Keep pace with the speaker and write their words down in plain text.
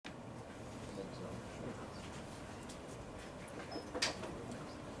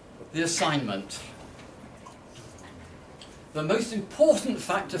The assignment. The most important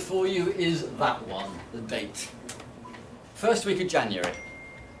factor for you is that one, the date. First week of January.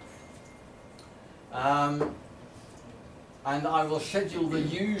 And I will schedule the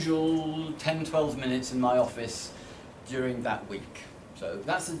usual 10-12 minutes in my office during that week. So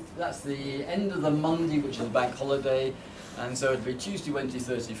that's the end of the Monday, which is a bank holiday, and so it'll be Tuesday, Wednesday,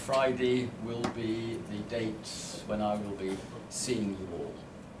 Thursday, Friday will be the dates when I will be seeing you all.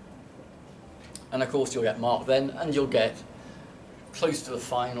 And of course you'll get marked then, and you'll get close to the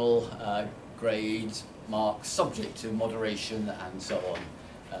final grades marks subject to moderation and so on.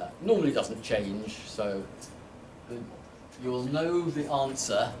 Normally doesn't change, so you'll know the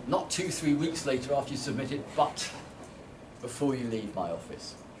answer not 2-3 weeks later after you submit it, but before you leave my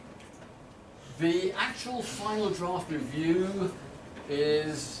office. The actual final draft review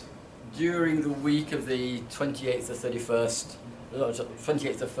is during the week of the 28th or 31st,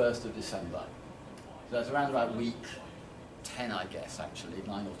 28th or 1st of December. So that's around about week 10, I guess, actually,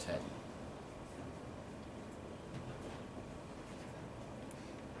 9 or 10.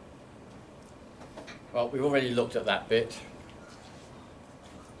 Well, we've already looked at that bit.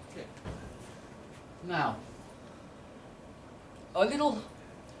 Okay. Now, a little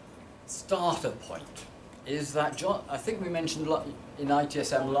starter point is that John, I think we mentioned in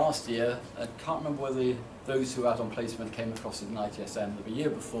ITSM last year, I can't remember whether those who were out on placement came across it in ITSM the year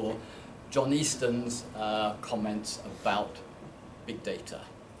before, John Easton's comments about big data.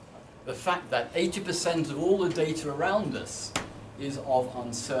 The fact that 80% of all the data around us is of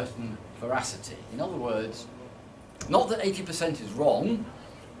uncertain veracity. In other words, not that 80% is wrong,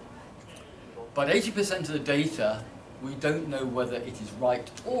 but 80% of the data we don't know whether it is right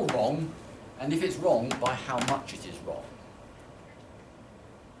or wrong, and if it's wrong, by how much it is wrong.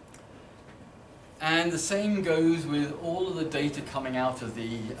 And the same goes with all of the data coming out of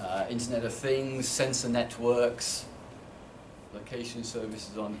the Internet of Things, sensor networks, location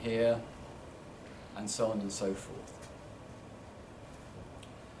services on here, and so on and so forth.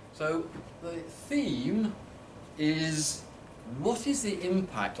 So the theme is, what is the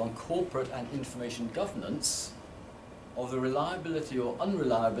impact on corporate and information governance of the reliability or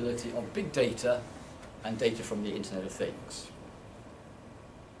unreliability of big data and data from the Internet of Things?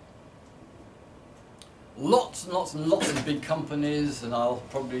 Lots and lots and lots of big companies, and I'll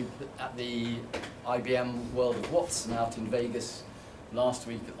probably at the IBM World of Watson out in Vegas last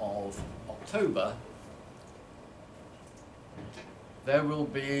week of October, there will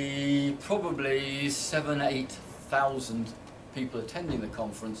be probably 7,000–8,000 people attending the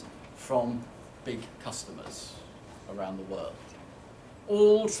conference from big customers around the world,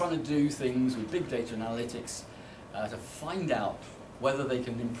 all trying to do things with big data analytics to find out whether they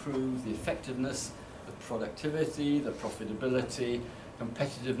can improve the effectiveness, the productivity, the profitability,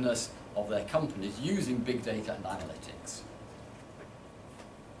 competitiveness of their companies using big data and analytics.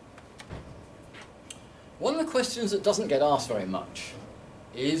 One of the questions that doesn't get asked very much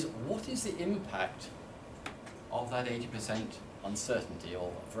is, what is the impact of that 80% uncertainty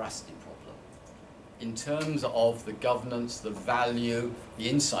or veracity problem in terms of the governance, the value, the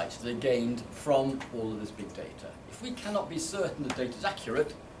insights that are gained from all of this big data? If we cannot be certain the data is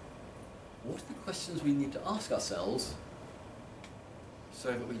accurate, what are the questions we need to ask ourselves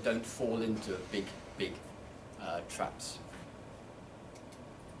so that we don't fall into big traps?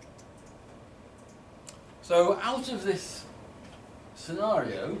 So out of this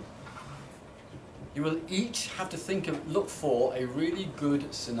scenario, you will each have to look for a really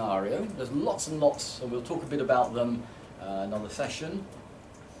good scenario. There's lots and lots, and we'll talk a bit about them another session,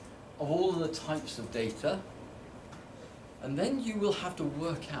 of all of the types of data. And then you will have to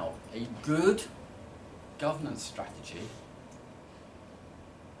work out a good governance strategy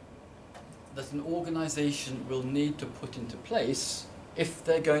that an organization will need to put into place if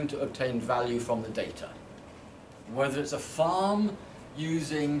they're going to obtain value from the data. Whether it's a farm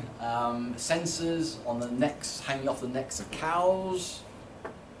using sensors on the necks, hanging off the necks of cows,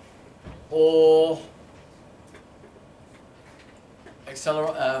 or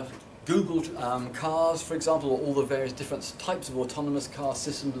Google cars, for example, or all the various different types of autonomous car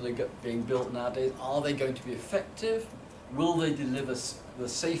systems that are being built nowadays. Are they going to be effective? Will they deliver the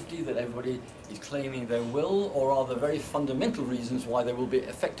safety that everybody is claiming they will, or are there very fundamental reasons why they will be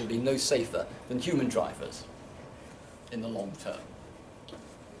effectively no safer than human drivers in the long term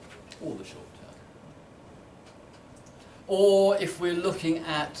or the short term? Or if we're looking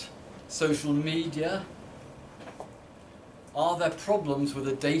at social media, are there problems with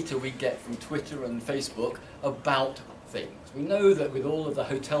the data we get from Twitter and Facebook about things? We know that with all of the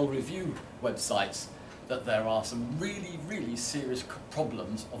hotel review websites, that there are some really, really serious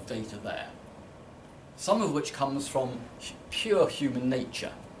problems of data there. Some of which comes from pure human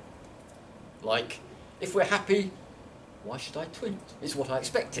nature. Like, if we're happy, why should I tweet? It's what I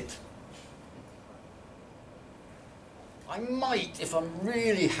expected. I might, if I'm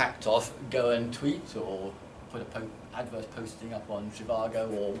really hacked off, go and tweet or put a adverse posting up on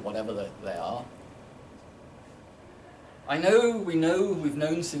Trivago or whatever they are. We've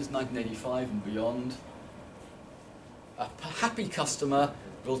known since 1985 and beyond, a happy customer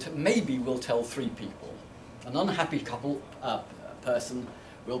maybe will tell 3 people. An unhappy person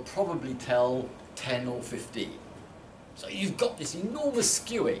will probably tell 10 or 15. So you've got this enormous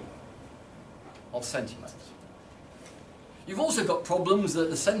skewing of sentiment. You've also got problems that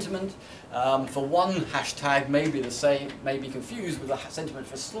the sentiment for one hashtag may be the same, may be confused with a sentiment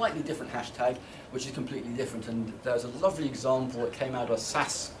for a slightly different hashtag, which is completely different. And there's a lovely example that came out of a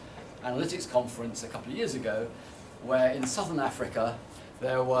SAS analytics conference a couple of years ago, where in southern Africa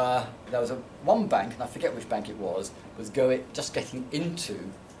there was one bank, and I forget which bank it was just getting into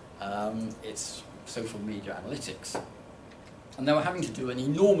its social media analytics. And they were having to do an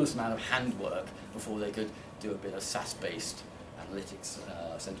enormous amount of handwork before they could do a bit of SAS-based analytics,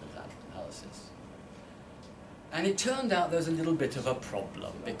 sentiment analysis. And it turned out there was a little bit of a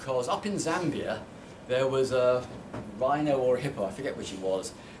problem, because up in Zambia there was a rhino or a hippo, I forget which it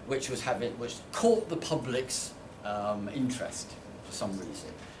was, which caught the public's interest for some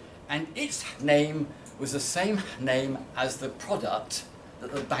reason. And its name was the same name as the product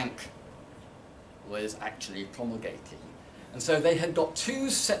that the bank was actually promulgating. And so they had got 2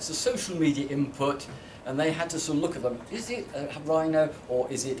 sets of social media input, and they had to sort of look at them. Is it a rhino or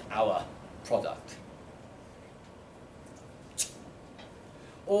is it our product?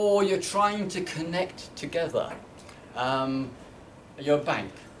 Or you're trying to connect together your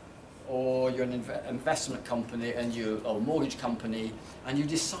bank, or you're an investment company or mortgage company, and you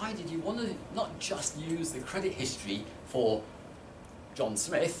decided you want to not just use the credit history for John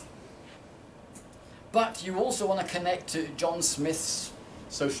Smith, but you also want to connect to John Smith's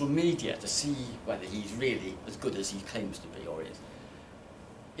social media to see whether he's really as good as he claims to be or is.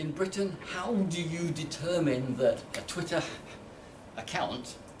 In Britain, how do you determine that a Twitter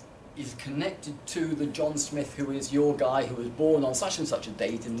account is connected to the John Smith who is your guy who was born on such and such a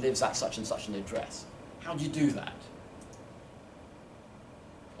date and lives at such and such an address? How do you do that?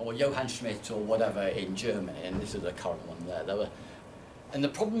 Or Johann Schmidt or whatever in Germany, and this is the current one there. And the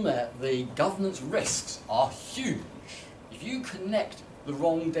problem there, the governance risks are huge. If you connect the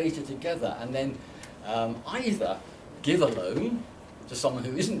wrong data together and then either give a loan to someone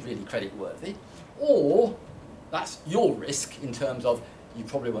who isn't really creditworthy, or that's your risk in terms of you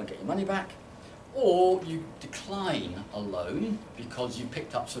probably won't get your money back, or you decline a loan because you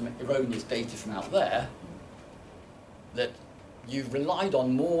picked up some erroneous data from out there that you've relied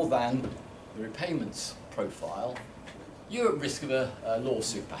on more than the repayments profile, you're at risk of a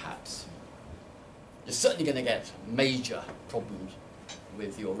lawsuit perhaps. You're certainly going to get major problems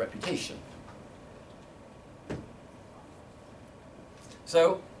with your reputation.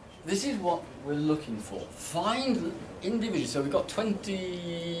 So this is what we're looking for. Find individuals. So we've got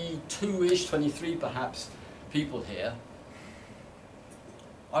 22-ish, 23 perhaps people here.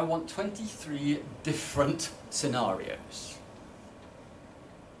 I want 23 different scenarios,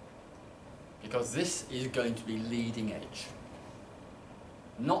 because this is going to be leading edge.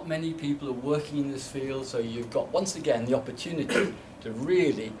 Not many people are working in this field, so you've got, once again, the opportunity to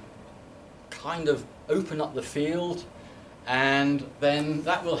really kind of open up the field, and then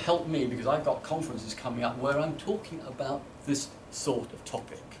that will help me, because I've got conferences coming up where I'm talking about this sort of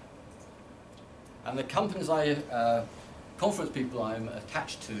topic. And the companies conference people I'm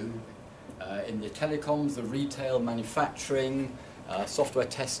attached to in the telecoms, the retail, manufacturing, software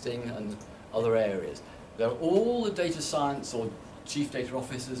testing, and other areas, they're all the data science or chief data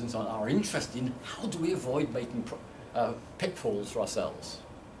officers and so on are interested in how do we avoid making pitfalls for ourselves.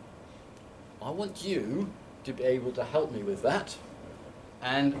 I want you to be able to help me with that,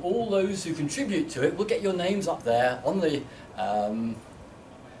 and all those who contribute to it will get your names up there on the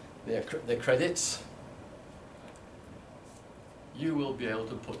credits. You will be able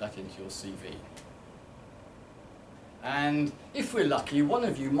to put that into your CV. And if we're lucky, one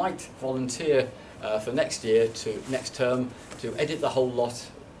of you might volunteer for next term, to edit the whole lot,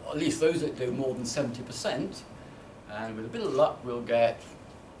 at least those that do more than 70%, and with a bit of luck we'll get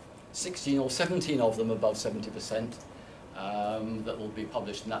 16 or 17 of them above 70% that will be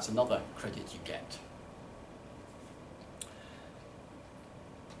published, and that's another credit you get.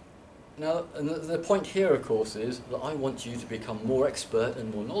 Now, and the point here, of course, is that I want you to become more expert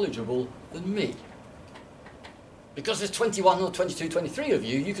and more knowledgeable than me. Because there's 21 or 22, 23 of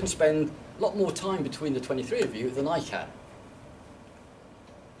you, you can spend a lot more time between the 23 of you than I can.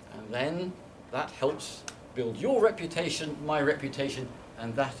 And then that helps build your reputation, my reputation,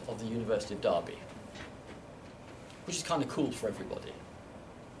 and that of the University of Derby, which is kind of cool for everybody.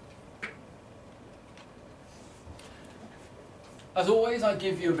 As always, I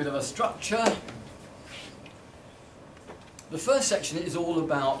give you a bit of a structure. The first section is all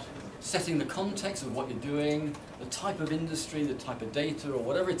about setting the context of what you're doing, the type of industry, the type of data, or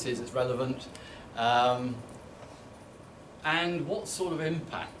whatever it is that's relevant, and what sort of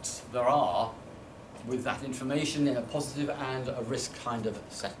impacts there are with that information in a positive and a risk kind of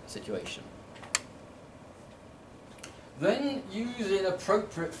situation. Then use an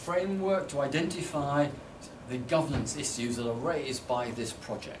appropriate framework to identify the governance issues that are raised by this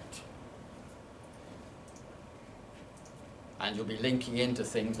project. And you'll be linking into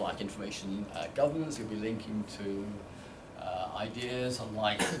things like information governance, you'll be linking to ideas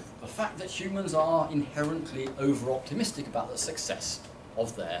like the fact that humans are inherently over-optimistic about the success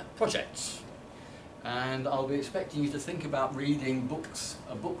of their projects. And I'll be expecting you to think about reading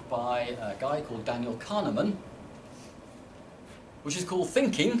a book by a guy called Daniel Kahneman, which is called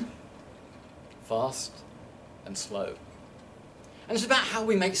Thinking Fast and Slow. And it's about how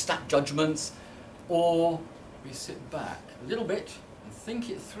we make snap judgments, or we sit back a little bit and think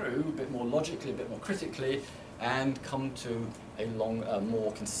it through a bit more logically, a bit more critically, and come to a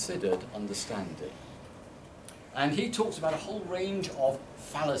more considered understanding. And he talks about a whole range of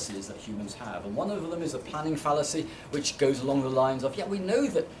fallacies that humans have, and one of them is a planning fallacy, which goes along the lines of, yeah, we know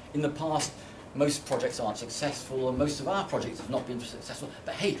that in the past most projects aren't successful, and most of our projects have not been successful,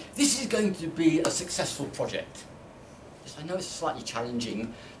 but hey, this is going to be a successful project. Yes, I know it's a slightly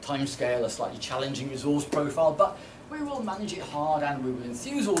challenging timescale, a slightly challenging resource profile, but we will manage it hard, and we will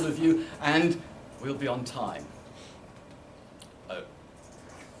enthuse all of you, and we'll be on time. Oh.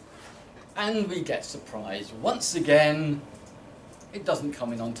 And we get surprised once again. It doesn't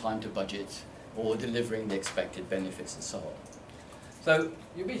come in on time to budget, or delivering the expected benefits and so on. So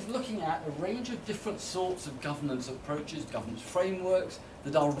you'll be looking at a range of different sorts of governance approaches, governance frameworks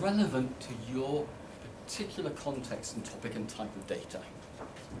that are relevant to your particular context and topic and type of data.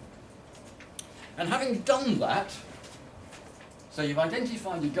 And having done that, so you've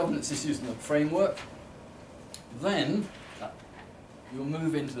identified your governance issues in the framework, then you'll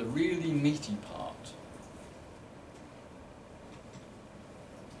move into the really meaty part.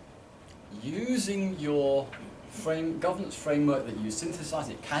 Using your governance framework that you synthesize,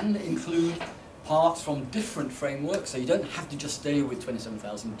 it can include parts from different frameworks, so you don't have to just stay with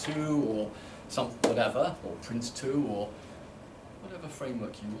 27002 or some whatever, or Prince2 or whatever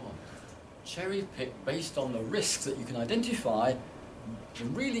framework you want. Cherry pick based on the risks that you can identify, the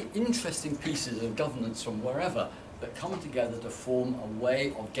really interesting pieces of governance from wherever that come together to form a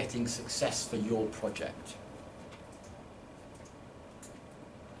way of getting success for your project.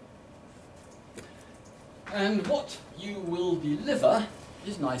 And what you will deliver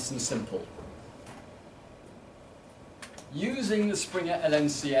is nice and simple. Using the Springer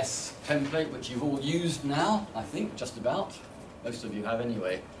LNCS template, which you've all used now, I think, just about. Most of you have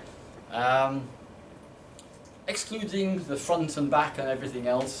anyway. Excluding the front and back and everything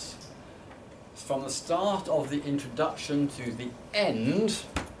else, from the start of the introduction to the end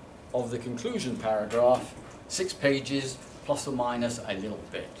of the conclusion paragraph, 6 pages, plus or minus a little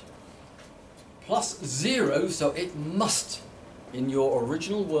bit. Plus 0, so it must, in your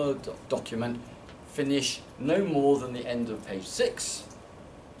original Word document, finish no more than the end of page 6,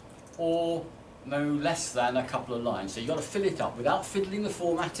 or no less than a couple of lines. So you've got to fill it up without fiddling the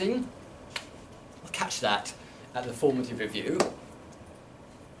formatting. We'll catch that at the formative review.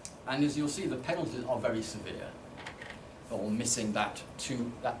 And as you'll see, the penalties are very severe for missing that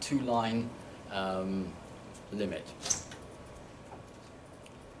two-line limit.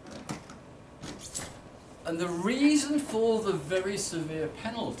 And the reason for the very severe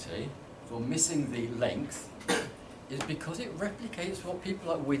penalty for missing the length is because it replicates what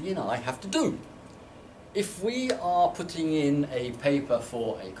people like Winnie and I have to do. If we are putting in a paper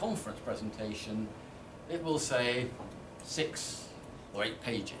for a conference presentation, it will say 6 or 8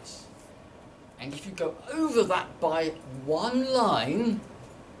 pages. And if you go over that by 1 line,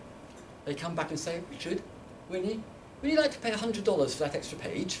 they come back and say, Richard, Winnie, would you like to pay $100 for that extra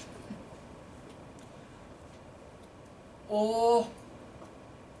page? Or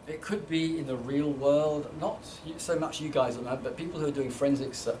it could be in the real world, not so much you guys at the moment, but people who are doing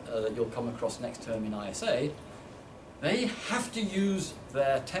forensics that you'll come across next term in ISA, they have to use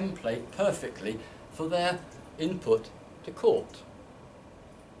their template perfectly for their input to court.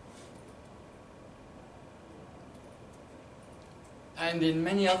 And in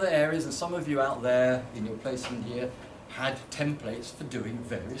many other areas, and some of you out there in your placement here had templates for doing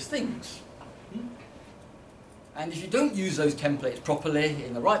various things. And if you don't use those templates properly,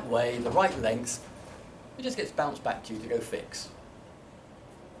 in the right way, the right length, it just gets bounced back to you to go fix.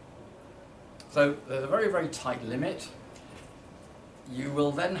 So there's a very, very tight limit. You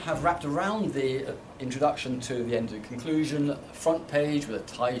will then have wrapped around the introduction to the end of the conclusion, a front page with a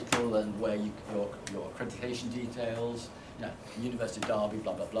title and where your accreditation details, you know, University of Derby,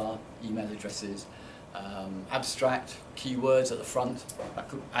 blah, blah, blah, email addresses, abstract, keywords at the front,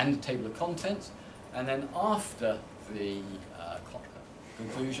 and a table of contents. And then after the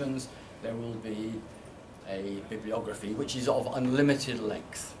conclusions, there will be a bibliography, which is of unlimited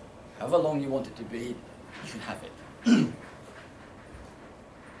length. However long you want it to be, you can have it.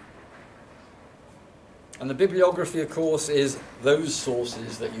 And the bibliography, of course, is those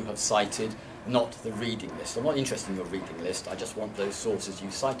sources that you have cited, not the reading list. I'm not interested in your reading list, I just want those sources you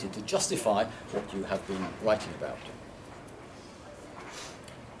cited to justify what you have been writing about.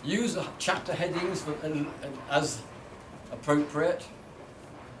 Use chapter headings as appropriate,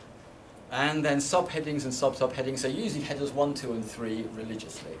 and then subheadings and sub-subheadings. So using headers 1, 2 and 3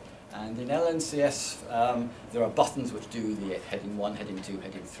 religiously. And in LNCS there are buttons which do the heading 1, heading 2,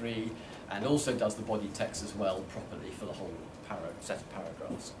 heading 3, and also does the body text as well properly for the whole set of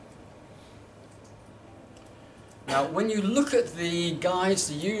paragraphs. Now when you look at the guides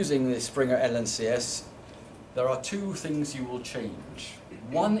to using the Springer LNCS, there are two things you will change.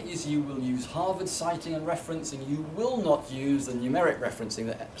 One is you will use Harvard citing and referencing. You will not use the numeric referencing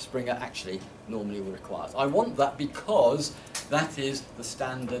that Springer actually normally requires. I want that because that is the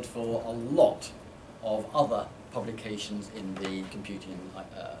standard for a lot of other publications in the computing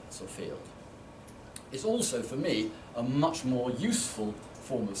sort of field. It's also, for me, a much more useful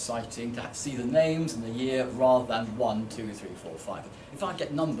form of citing to see the names and the year rather than 1, 2, 3, 4, 5. If I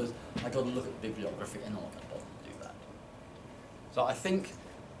get numbers, I've got to look at the bibliography and I'm not going to bother to do that.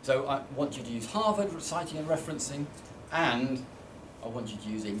 So I want you to use Harvard citing and referencing, and I want you to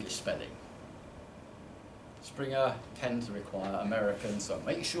use English spelling. Springer tends to require American, so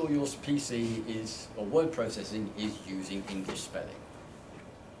make sure your PC is, or word processing is using English spelling.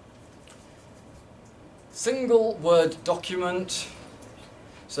 Single word document.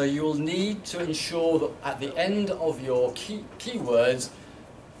 So you'll need to ensure that at the end of your keywords,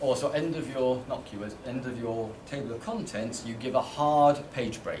 or so end of your, not keywords, end of your table of contents, you give a hard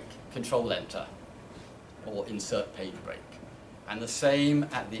page break, Control Enter, or insert page break. And the same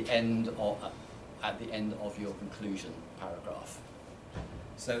at the end of your conclusion paragraph.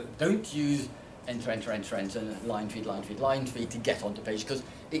 So don't use enter, enter, enter, enter, line feed, line feed, line feed to get onto page, because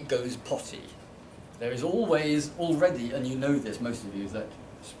it goes potty. There is always, already, and you know this, most of you, that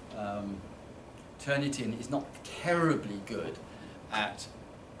Turnitin is not terribly good at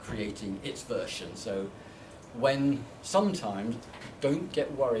creating its version. So when sometimes, don't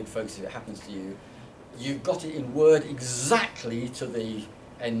get worried folks if it happens to you, you've got it in Word exactly to the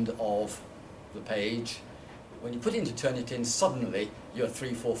end of the page. When you put it into Turnitin, suddenly you're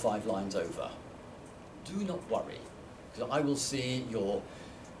 3, 4, 5 lines over. Do not worry, because I will see your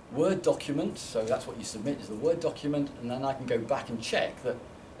Word document, so that's what you submit is the Word document, and then I can go back and check that,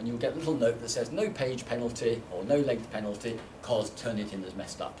 and you'll get a little note that says no page penalty or no length penalty because Turnitin has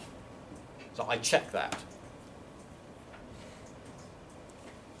messed up. So I check that.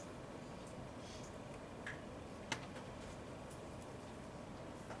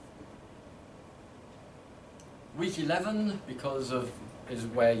 Week 11, is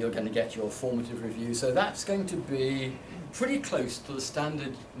where you're going to get your formative review. So that's going to be pretty close to the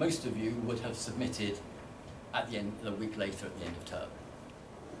standard most of you would have submitted at the end, a week later at the end of term.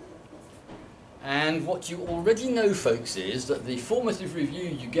 And what you already know, folks, is that the formative review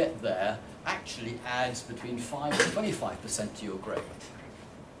you get there actually adds between 5 and 25% to your grade.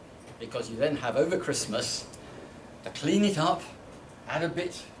 Because you then have over Christmas to clean it up, add a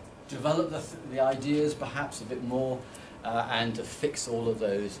bit, develop the ideas perhaps a bit more, and to fix all of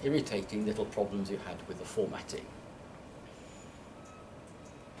those irritating little problems you had with the formatting.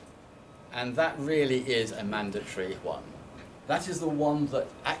 And that really is a mandatory one. That is the one that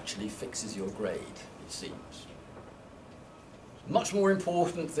actually fixes your grade, it seems. Much more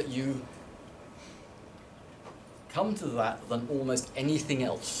important that you come to that than almost anything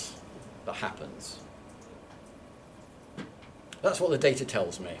else that happens. That's what the data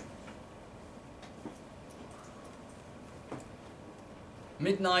tells me.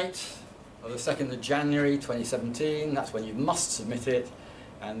 Midnight of the 2nd of January 2017, that's when you must submit it,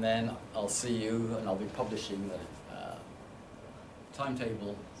 and then I'll see you and I'll be publishing the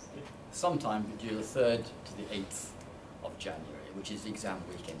timetable sometime between the 3rd to the 8th of January, which is the exam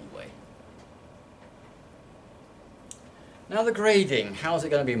week anyway. Now the grading, how's it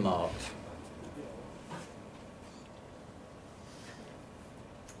going to be marked?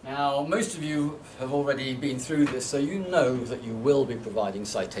 Now, most of you have already been through this, so you know that you will be providing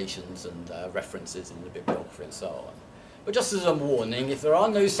citations and references in the bibliography and so on. But just as a warning, if there are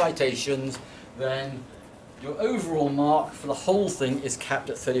no citations, then your overall mark for the whole thing is capped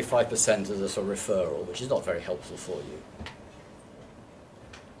at 35% as a sort of referral, which is not very helpful for you.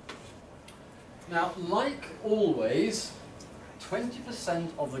 Now, like always, 20%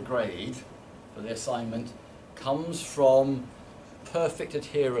 of the grade for the assignment comes from perfect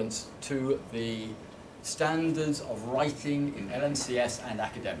adherence to the standards of writing in LNCS and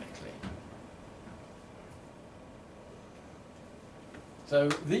academically. So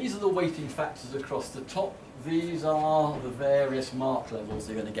these are the weighting factors across the top. These are the various mark levels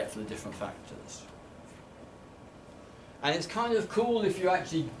you're going to get for the different factors. And it's kind of cool if you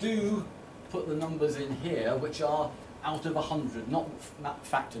actually do put the numbers in here, which are out of 100, not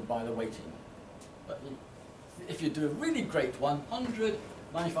factored by the weighting. But if you do a really great one, 100,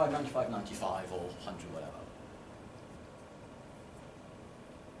 95, 95, 95, or 100, whatever.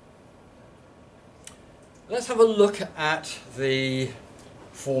 Let's have a look at the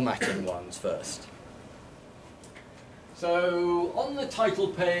formatting ones first. So on the title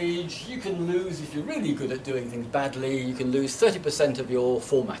page, you can lose, if you're really good at doing things badly, you can lose 30% of your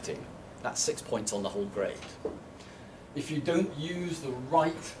formatting. That's 6 points on the whole grade. If you don't use the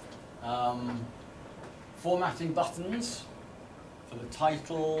right formatting buttons for the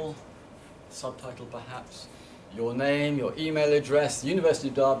title, subtitle perhaps, your name, your email address, University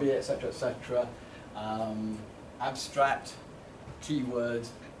of Derby, etc., etc., abstract, keywords,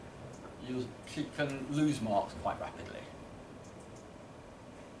 you can lose marks quite rapidly.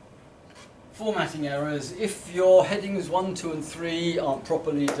 Formatting errors, if your headings 1, 2 and 3 aren't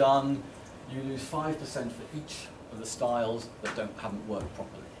properly done, you lose 5% for each of the styles that haven't worked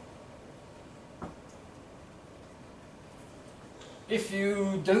properly. If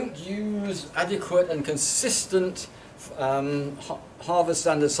you don't use adequate and consistent Harvard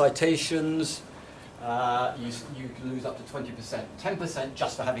Standard citations, you can lose up to 20%, 10%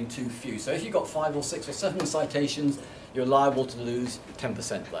 just for having too few. So if you've got 5 or 6 or 7 citations, you're liable to lose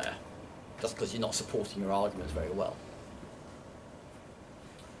 10% there, just because you're not supporting your arguments very well.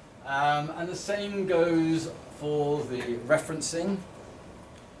 And the same goes for the referencing,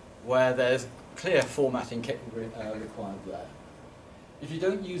 where there's clear formatting required there. If you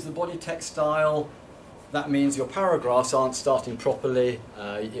don't use the body text style, that means your paragraphs aren't starting properly.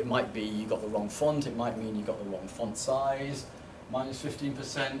 It might be you got the wrong font, it might mean you got the wrong font size, minus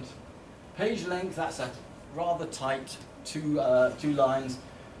 15%. Page length, that's a rather tight two lines.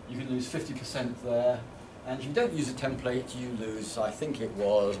 You can lose 50% there. And if you don't use a template, you lose, I think it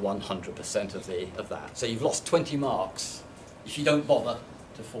was 100% of that. So you've lost 20 marks if you don't bother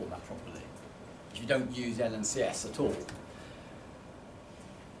to format properly, if you don't use LNCS at all.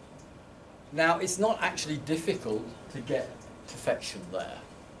 Now, it's not actually difficult to get perfection there.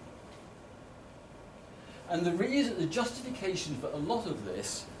 And the justification for a lot of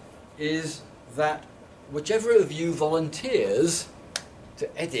this is that whichever of you volunteers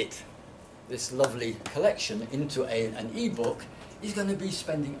to edit this lovely collection into an e-book is going to be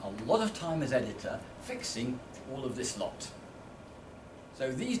spending a lot of time as editor fixing all of this lot.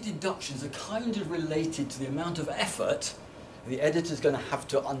 So these deductions are kind of related to the amount of effort the editor's going to have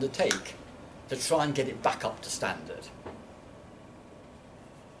to undertake to try and get it back up to standard.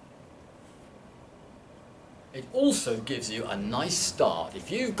 It also gives you a nice start.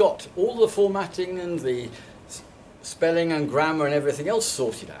 If you've got all the formatting and the spelling and grammar and everything else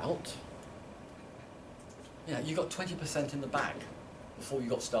sorted out, you got 20% in the bag before you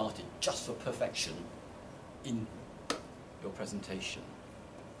got started, just for perfection in your presentation.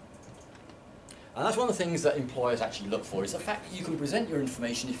 And that's one of the things that employers actually look for, is the fact that you can present your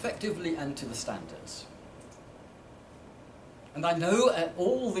information effectively and to the standards. And I know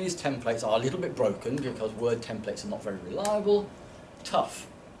all these templates are a little bit broken because Word templates are not very reliable. Tough.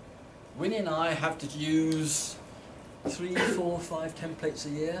 Winnie and I have to use 3, 4, 5 templates a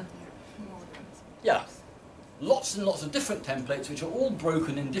year. Yeah. Lots and lots of different templates which are all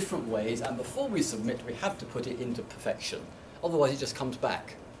broken in different ways, and before we submit we have to put it into perfection. Otherwise it just comes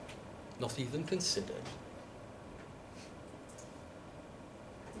back. Not even considered.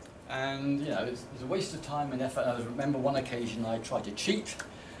 And it's a waste of time and effort. I remember one occasion I tried to cheat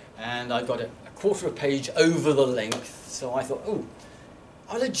and I got it a quarter of a page over the length, so I thought, oh,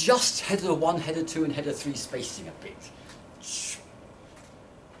 I'll adjust header 1, header 2 and header 3 spacing a bit.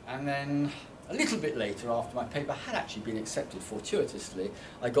 And then a little bit later, after my paper had actually been accepted fortuitously,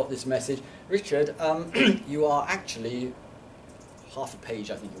 I got this message, Richard, you are actually half a page,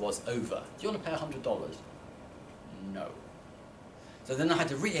 I think it was, over. Do you want to pay $100? No. So then I had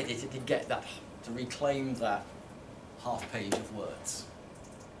to re-edit it to get that, to reclaim that half page of words.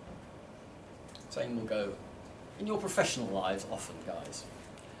 Same will go in your professional lives often, guys.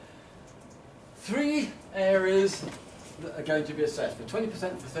 3 areas that are going to be assessed, for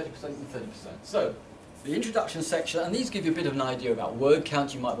 20%, for 30% and 30%. So, the introduction section, and these give you a bit of an idea about word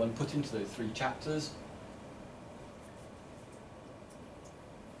count you might want to put into those 3 chapters.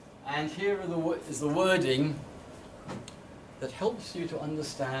 And here are is the wording that helps you to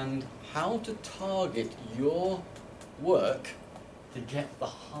understand how to target your work to get the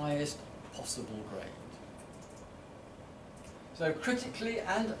highest possible grade. So critically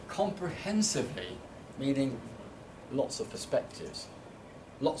and comprehensively, meaning lots of perspectives,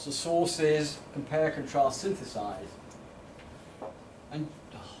 lots of sources, compare, contrast, synthesize. And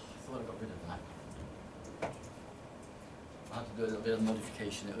I thought I got rid of that. I had to do a little bit of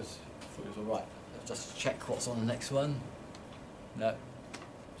modification. I thought it was all right. Let's just check what's on the next one. No.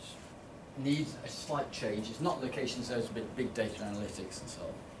 Needs a slight change. It's not location, so it's a bit big data analytics and so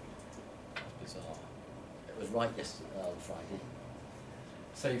on. That's bizarre. It was right yesterday, on Friday.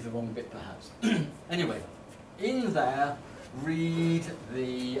 Saved the wrong bit, perhaps. Anyway, in there, read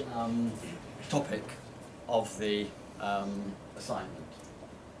the topic of the assignment.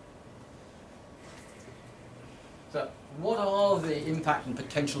 So, what are the impact and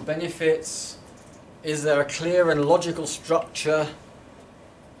potential benefits? Is there a clear and logical structure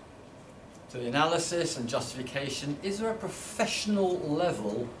to the analysis and justification? Is there a professional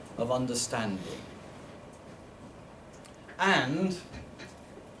level of understanding? And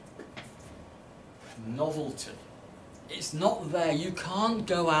novelty. It's not there. You can't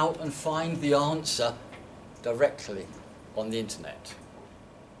go out and find the answer directly on the internet.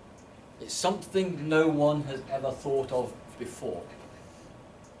 It's something no one has ever thought of before.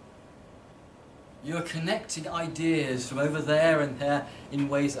 You're connecting ideas from over there and there in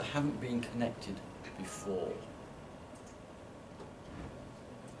ways that haven't been connected before.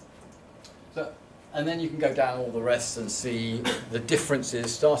 So, and then you can go down all the rest and see the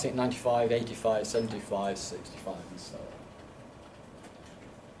differences starting at 95, 85, 75, 65 and so on.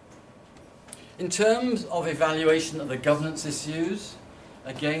 In terms of evaluation of the governance issues,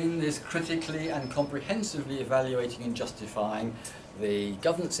 again, this critically and comprehensively evaluating and justifying the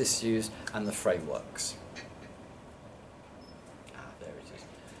governance issues and the frameworks. There it is.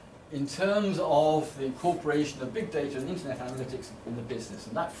 In terms of the incorporation of big data and internet analytics in the business,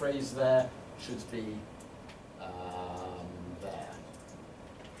 and that phrase there should be there.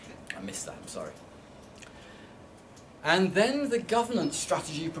 I missed that, I'm sorry. And then the governance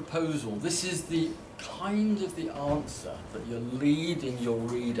strategy proposal. This is the kind of the answer that you're leading your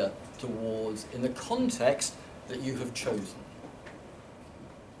reader towards in the context that you have chosen.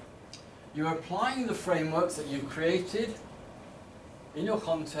 You're applying the frameworks that you've created in your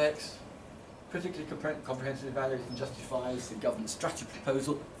context, critically comprehensive evaluates and justifies the governance strategy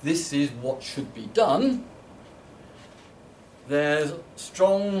proposal. This is what should be done. There's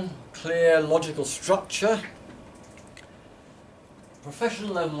strong, clear, logical structure,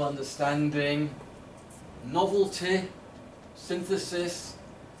 professional level understanding, novelty, synthesis,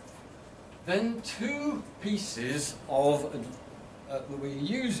 then 2 pieces of that we're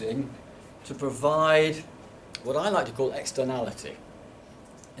using to provide what I like to call externality.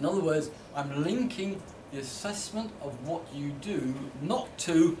 In other words, I'm linking the assessment of what you do not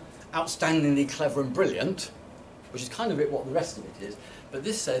to outstandingly clever and brilliant, which is kind of what the rest of it is, but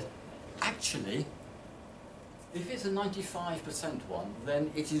this says, actually, if it's a 95% one,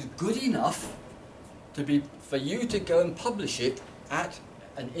 then it is good enough for you to go and publish it at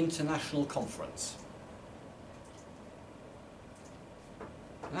an international conference.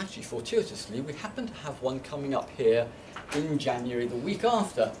 And actually, fortuitously, we happen to have one coming up here in January, the week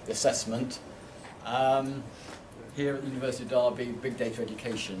after the assessment, here at the University of Derby Big Data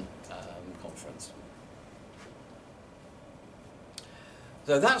Education Conference.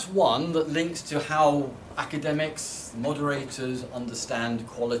 So that's one that links to how academics, moderators understand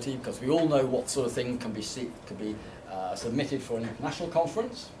quality, because we all know what sort of thing can be submitted for an international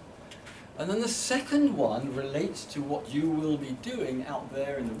conference. And then the second one relates to what you will be doing out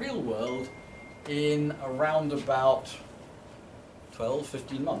there in the real world in around about 12,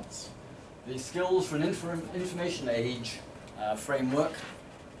 15 months. The skills for an information age framework.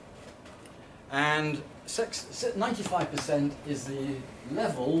 And 95% is the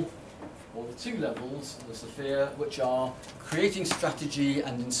level or the two levels of the Sophia, which are creating strategy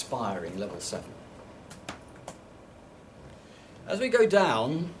and inspiring, level 7. As we go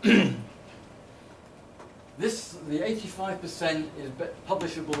down, the 85% is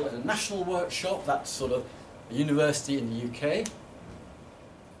publishable at a national workshop, that's sort of a university in the UK.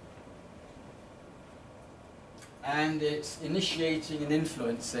 And it's initiating and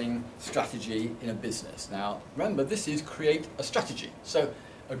influencing strategy in a business. Now, remember, this is create a strategy. So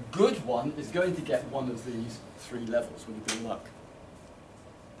a good one is going to get one of these 3 levels with a bit of luck.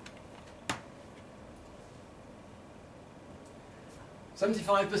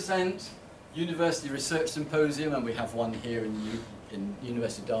 %75% University Research Symposium, and we have one here in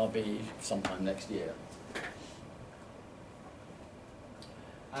University of Derby sometime next year.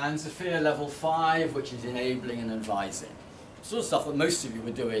 And Sophia level 5, which is enabling and advising. Sort of stuff that most of you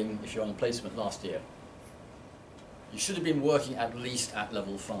were doing if you're on placement last year. You should have been working at least at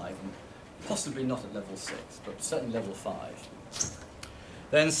level 5, and possibly not at level 6, but certainly level 5.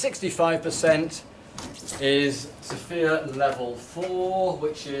 Then 65% is Sophia level 4,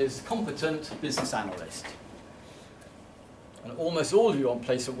 which is competent business analyst. And almost all of you on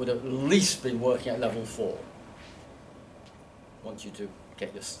placement would have at least been working at level 4. I want you to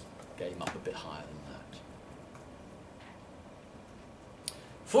get your game up a bit higher than that.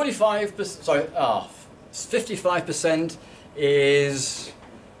 55% is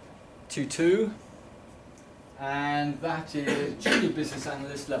 2-2, and that is junior business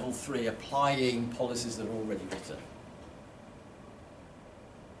analyst level 3, applying policies that are already written.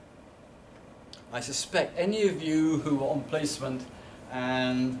 I suspect any of you who are on placement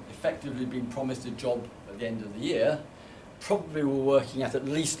and effectively been promised a job at the end of the year probably were working at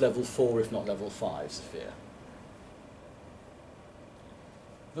least level 4, if not level 5, Sophia.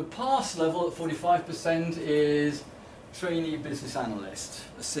 The pass level at 45% is trainee business analyst,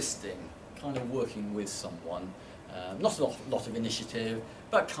 assisting, kind of working with someone. Not a lot of initiative,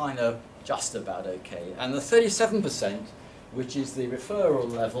 but kind of just about okay. And the 37%, which is the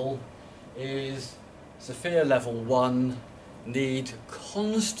referral level, is Sophia level 1, need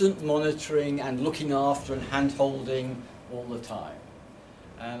constant monitoring and looking after and hand-holding all the time.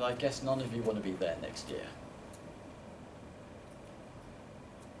 And I guess none of you want to be there next year.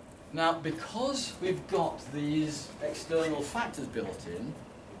 Now, because we've got these external factors built in,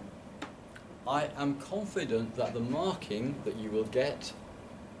 I am confident that the marking that you will get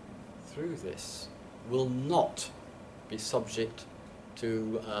through this will not be subject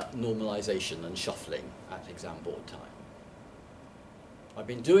to normalization and shuffling at exam board time. I've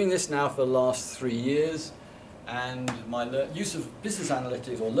been doing this now for the last 3 years, and my use of business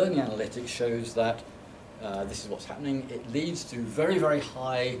analytics or learning analytics shows that this is what's happening. It leads to very, very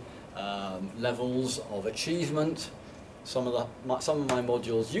high levels of achievement. Some of my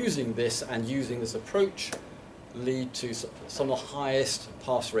modules using this and using this approach lead to some of the highest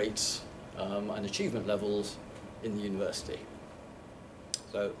pass rates and achievement levels in the university.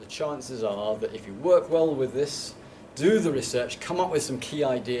 So the chances are that if you work well with this, do the research, come up with some key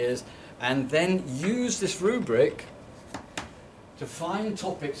ideas, and then use this rubric to find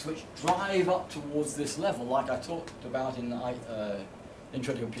topics which drive up towards this level, like I talked about in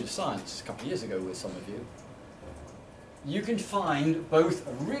Intro to Computer Science a couple of years ago with some of you. You can find both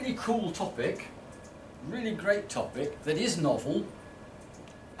a really cool topic, really great topic that is novel,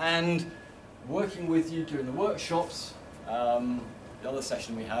 and working with you during the workshops, the other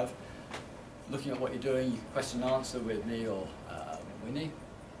session we have, looking at what you're doing, you can question and answer with me or Winnie,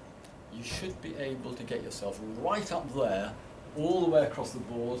 you should be able to get yourself right up there, all the way across the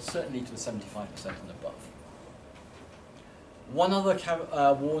board, certainly to the 75% and above. One other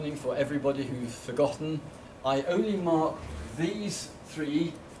warning for everybody who's forgotten, I only mark these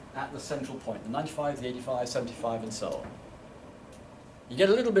 3 at the central point, the 95, the 85, 75 and so on. You get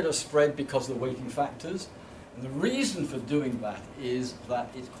a little bit of spread because of the weighting factors, and the reason for doing that is that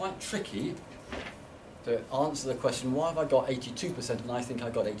it's quite tricky to answer the question, why have I got 82% and I think I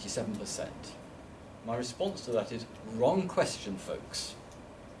got 87%? My response to that is, wrong question, folks.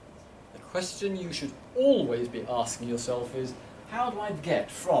 The question you should always be asking yourself is, how do I get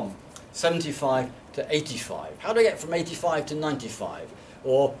from 75 to 85? How do I get from 85 to 95?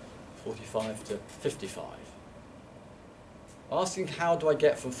 Or 45 to 55? Asking how do I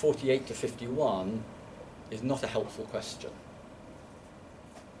get from 48 to 51 is not a helpful question.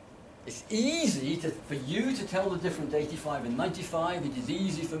 It's easy for you to tell the difference 85 and 95. It is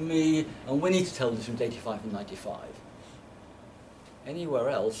easy for me and Winnie to tell the difference 85 and 95. Anywhere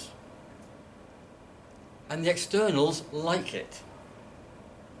else, and the externals like it.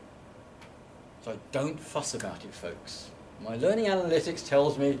 So don't fuss about it, folks. My learning analytics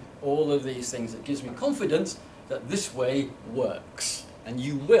tells me all of these things. It gives me confidence that this way works. And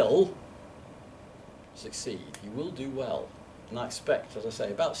you will succeed. You will do well. And I expect, as I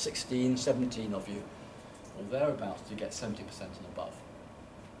say, about 16, 17 of you, or thereabouts, to get 70% and above.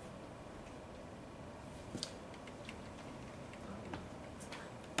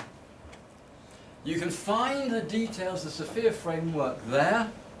 You can find the details of the Sophia framework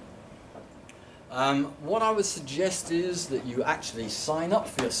there. What I would suggest is that you actually sign up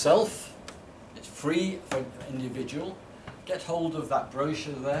for yourself. It's free for individual. Get hold of that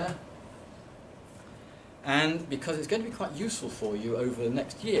brochure there. And because it's going to be quite useful for you over the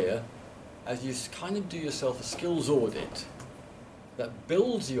next year, as you kind of do yourself a skills audit that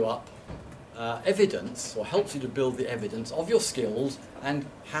builds you up evidence, or helps you to build the evidence of your skills and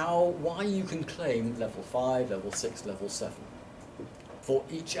why you can claim level 5, level 6, level 7 for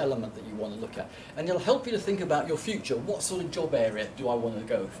each element that you want to look at. And it'll help you to think about your future. What sort of job area do I want to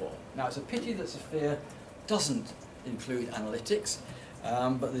go for? Now, it's a pity that Sophia doesn't include analytics,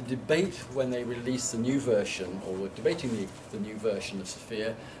 but the debate when they released the new version, or were debating the new version of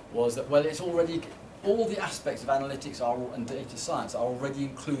Sophia, was that, well, it's already, all the aspects of analytics and data science are already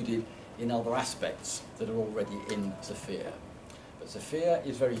included in other aspects that are already in Sophia. But Sophia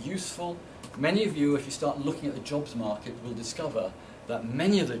is very useful. Many of you, if you start looking at the jobs market, will discover that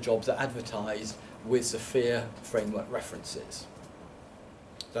many of the jobs are advertised with Sophia framework references.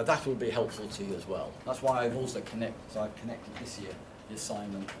 So that will be helpful to you as well. That's why I've also connected this year the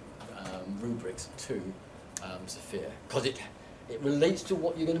assignment rubrics to Sophia, because it relates to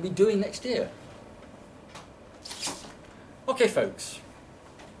what you're going to be doing next year. Okay, folks.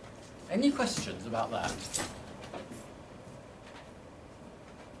 Any questions about that?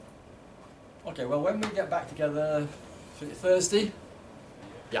 Okay, well, when we get back together Thursday,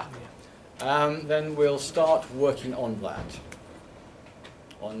 yeah, then we'll start working on that,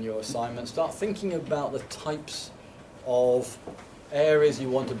 on your assignment. Start thinking about the types of areas you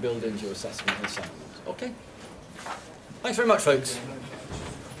want to build into your assessment and assignment. Okay? Thanks very much, folks.